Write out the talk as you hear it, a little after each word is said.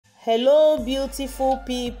Hello beautiful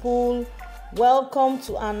people, welcome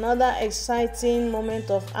to another exciting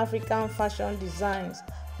moment of African fashion designs.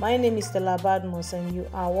 My name is Stella Badmus and you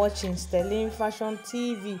are watching Stelling Fashion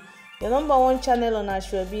TV, your number one channel on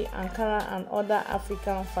Ashwebi, Ankara and other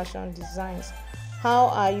African fashion designs. How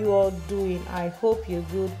are you all doing? I hope you're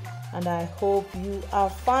good and I hope you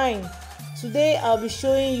are fine. Today I'll be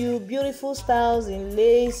showing you beautiful styles in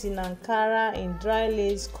lace, in Ankara, in dry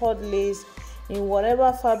lace, cord lace, in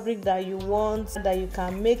whatever fabric that you want, that you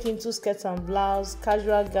can make into skirts and blouse,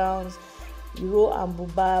 casual gowns, Iro and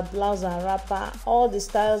Buba, blouse and wrapper. All the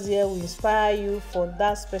styles here will inspire you for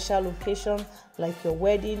that special occasion, like your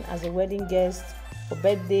wedding, as a wedding guest, for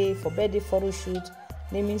birthday photo shoot,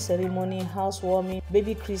 naming ceremony, housewarming,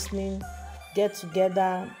 baby christening, get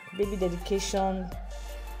together, baby dedication,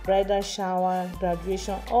 bridal shower,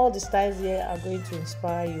 graduation. All the styles here are going to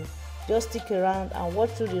inspire you. Just stick around and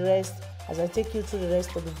watch through the rest as I take you through the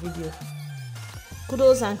rest of the video.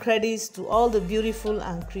 Kudos and credits to all the beautiful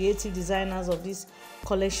and creative designers of these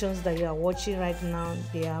collections that you are watching right now.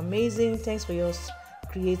 They are amazing. Thanks for your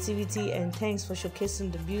creativity and thanks for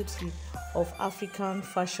showcasing the beauty of African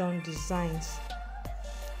fashion designs.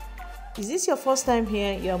 Is this your first time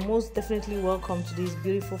here? You are most definitely welcome to this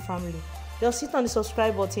beautiful family. Just hit on the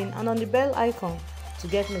subscribe button and on the bell icon to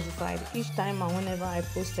get notified each time and whenever I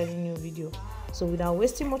post any new video. So without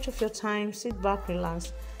wasting much of your time, sit back,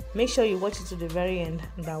 relax, make sure you watch it to the very end,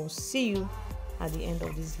 and I will see you at the end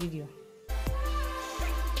of this video.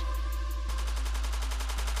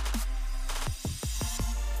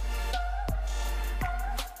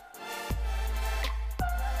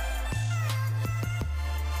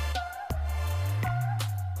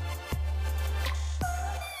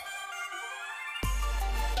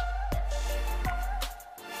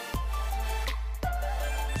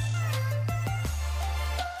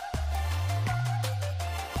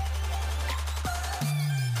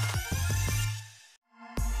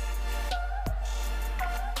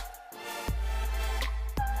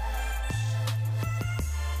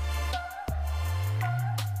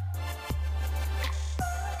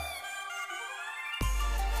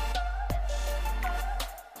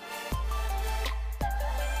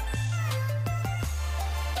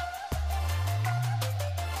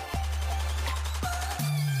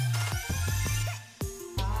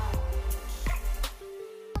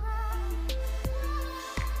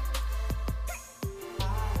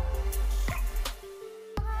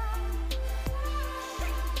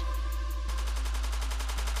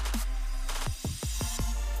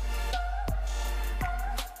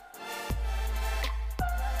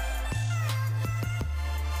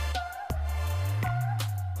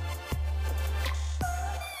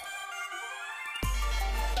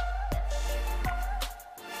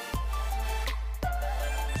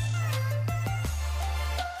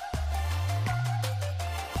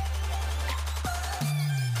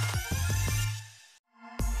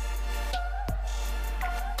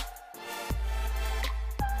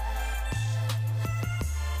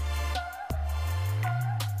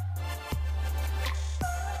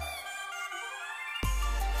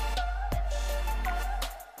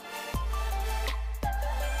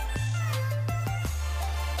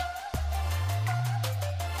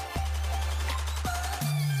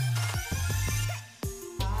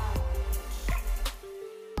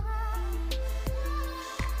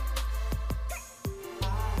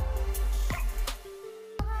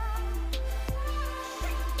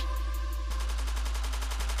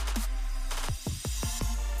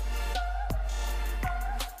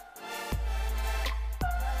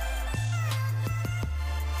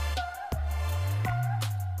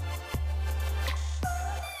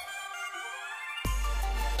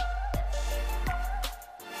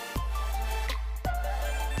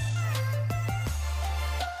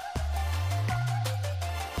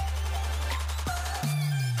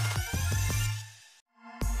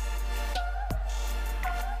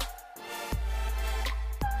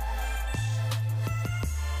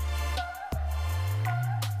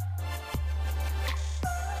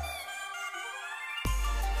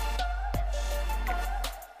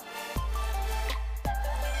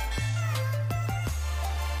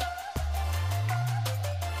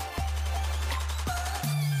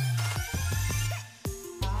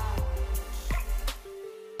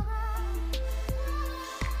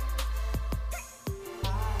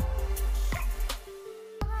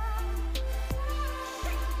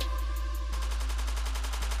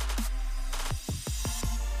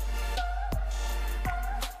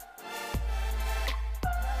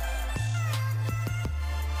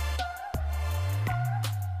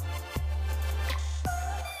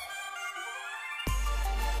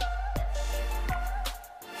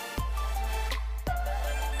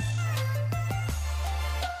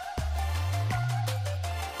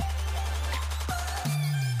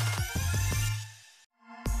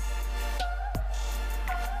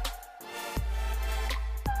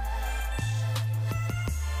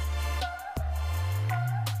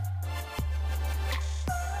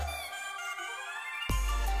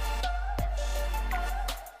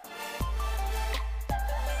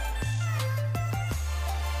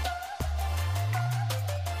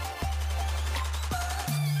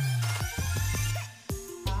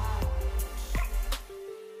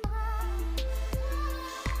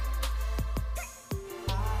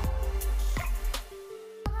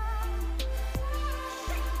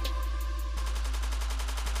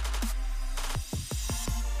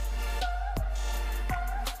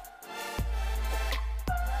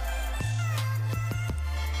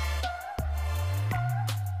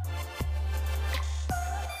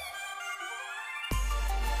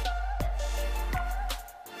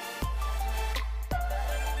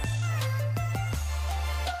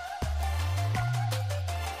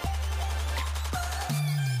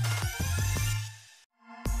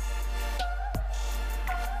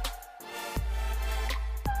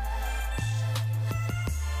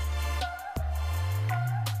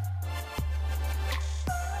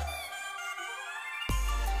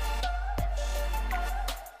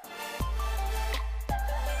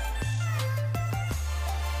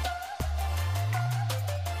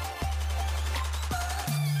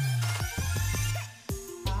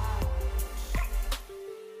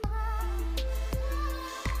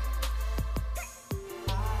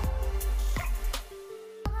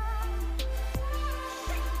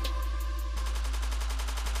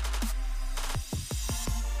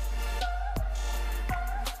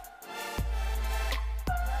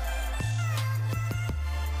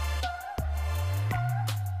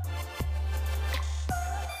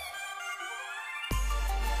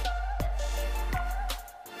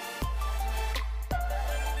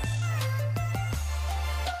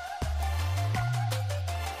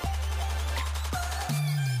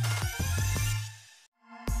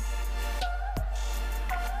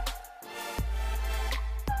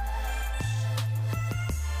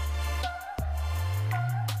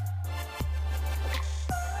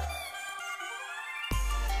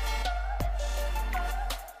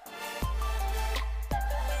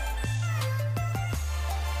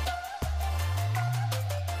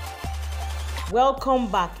 Welcome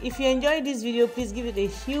back. If you enjoyed this video, please give it a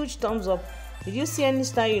huge thumbs up. Did you see any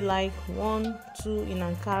style you like? 1, 2 in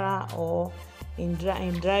Ankara or in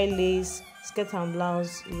dry lace, skirt and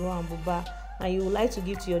blouse, Iro and Buba, and you would like to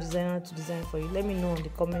give to your designer to design for you? Let me know in the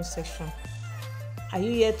comment section. Are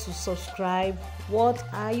you yet to subscribe? What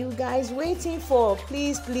are you guys waiting for?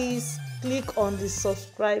 Please click on the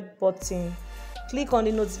subscribe button, click on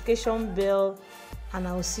the notification bell, and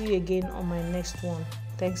I will see you again on my next one.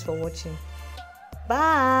 Thanks for watching.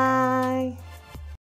 Bye.